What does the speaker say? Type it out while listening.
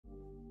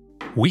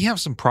We have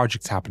some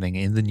projects happening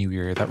in the new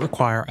year that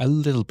require a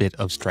little bit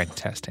of strength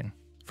testing.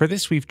 For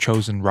this, we've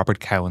chosen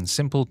Robert Cowan's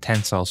simple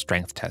tensile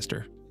strength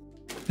tester.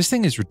 This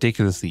thing is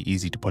ridiculously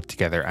easy to put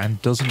together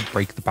and doesn't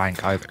break the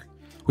bank either.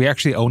 We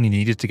actually only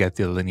needed to get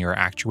the linear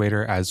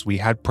actuator as we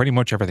had pretty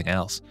much everything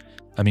else.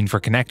 I mean, for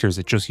connectors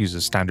it just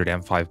uses standard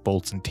M5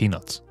 bolts and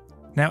T-nuts.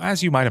 Now,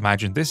 as you might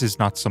imagine, this is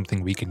not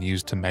something we can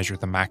use to measure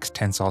the max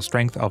tensile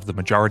strength of the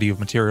majority of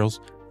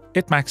materials.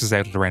 It maxes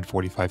out at around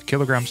 45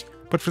 kilograms,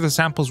 but for the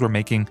samples we're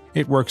making,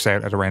 it works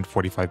out at around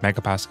 45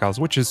 megapascals,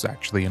 which is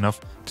actually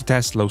enough to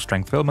test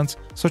low-strength filaments,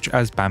 such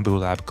as Bamboo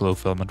Lab glow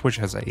filament, which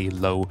has a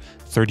low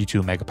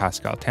 32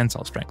 megapascal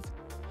tensile strength.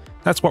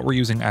 That's what we're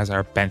using as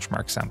our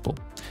benchmark sample,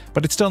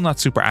 but it's still not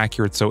super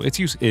accurate, so its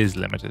use is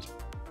limited.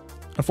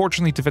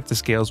 Unfortunately, to fit the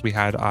scales we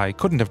had, I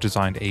couldn't have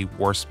designed a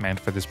worse mount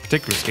for this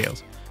particular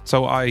scales,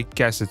 so I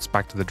guess it's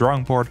back to the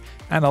drawing board,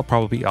 and I'll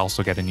probably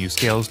also get a new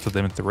scales to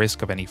limit the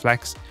risk of any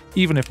flex,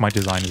 even if my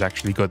design is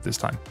actually good this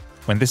time.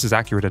 When this is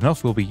accurate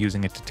enough, we'll be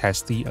using it to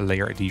test the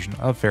layer adhesion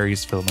of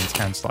various filaments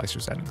and slicer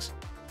settings.